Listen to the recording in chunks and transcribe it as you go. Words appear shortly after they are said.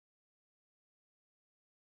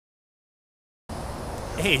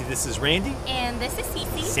Hey, this is Randy. And this is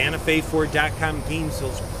Cece. SantaFeFord.com,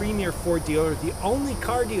 Gainesville's premier Ford dealer, the only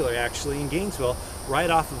car dealer actually in Gainesville, right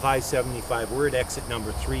off of I-75. We're at exit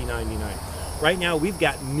number 399. Right now, we've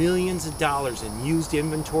got millions of dollars in used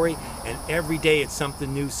inventory, and every day it's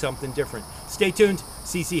something new, something different. Stay tuned.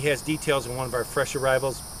 Cece has details on one of our fresh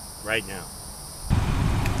arrivals right now.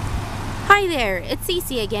 Hi there, it's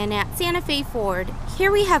Cece again at Santa Fe Ford.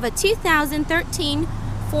 Here we have a 2013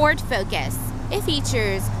 Ford Focus. It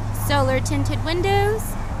features solar tinted windows,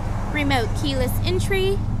 remote keyless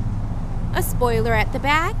entry, a spoiler at the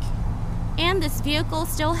back, and this vehicle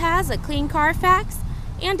still has a clean Carfax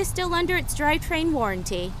and is still under its drivetrain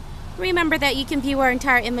warranty. Remember that you can view our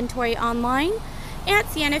entire inventory online at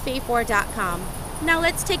SantaFeFord.com. Now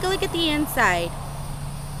let's take a look at the inside.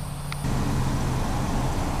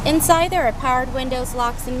 Inside there are powered windows,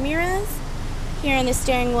 locks, and mirrors. Here in the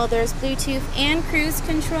steering wheel there's Bluetooth and cruise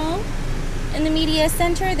control. In the media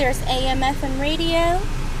center there's AM/FM radio.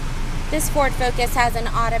 This Ford Focus has an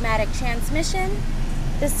automatic transmission.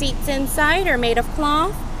 The seats inside are made of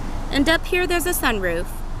cloth. And up here there's a sunroof.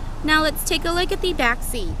 Now let's take a look at the back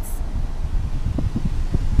seats.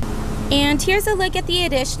 And here's a look at the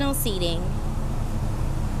additional seating.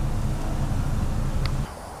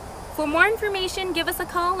 For more information, give us a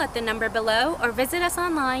call at the number below or visit us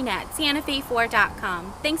online at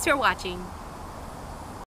SantaFeFord.com. Thanks for watching.